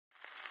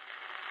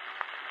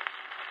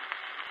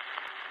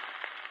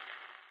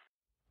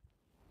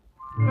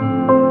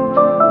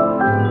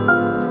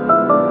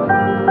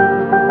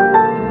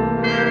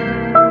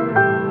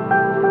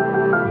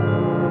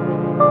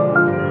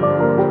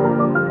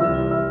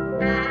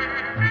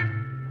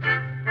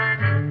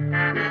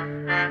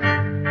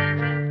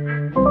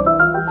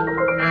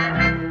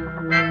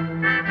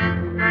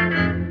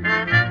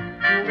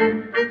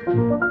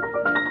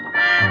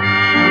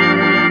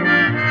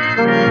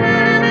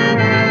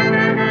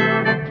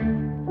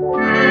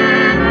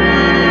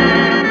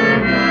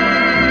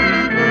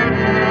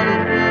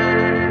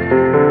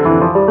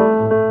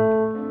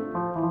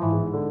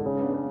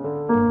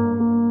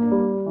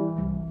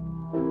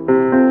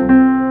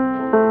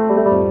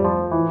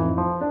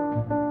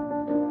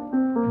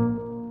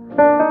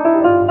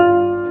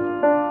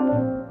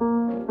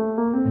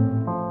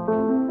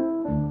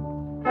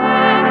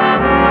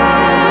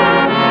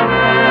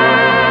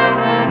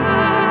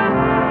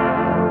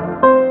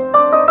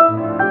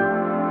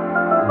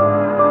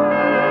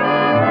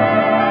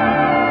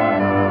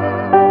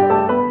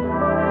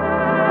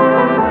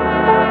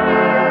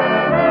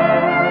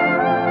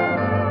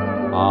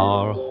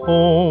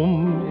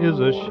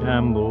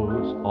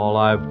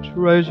I've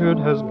treasured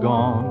has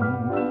gone.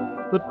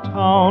 The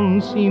town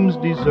seems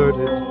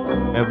deserted,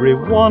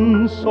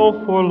 everyone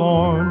so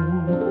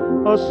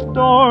forlorn. A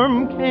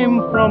storm came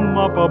from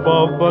up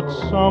above, but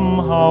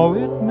somehow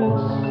it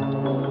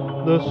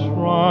missed the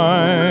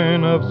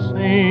shrine of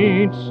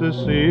Saint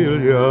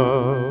Cecilia.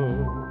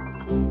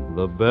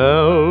 The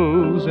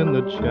bells in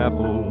the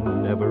chapel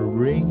never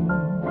ring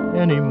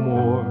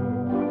anymore.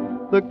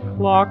 The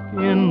clock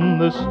in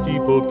the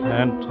steeple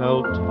can't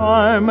tell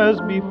time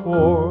as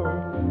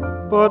before.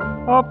 But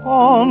up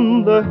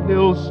on the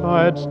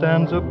hillside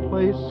stands a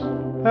place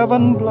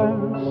heaven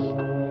blessed,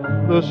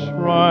 the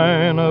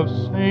shrine of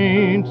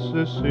Saint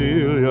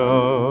Cecilia.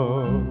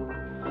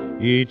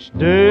 Each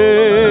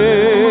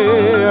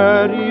day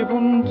at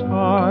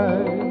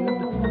eventide,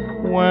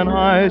 when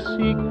I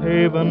seek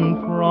haven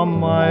from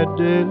my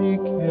daily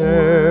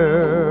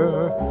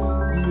care,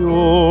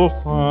 you'll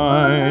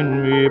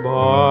find me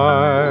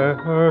by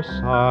her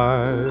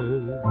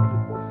side.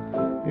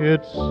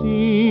 It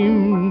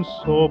seems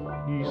so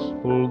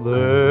peaceful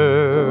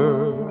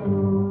there.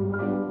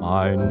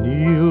 I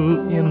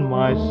kneel in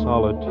my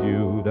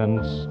solitude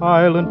and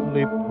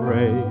silently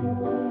pray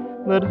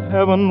that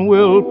heaven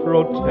will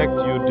protect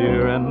you,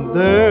 dear, and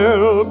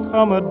there'll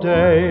come a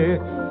day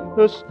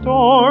the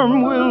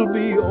storm will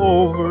be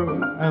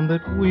over and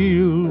that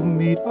we'll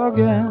meet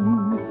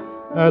again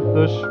at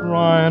the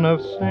shrine of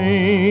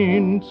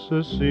Saint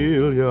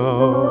Cecilia.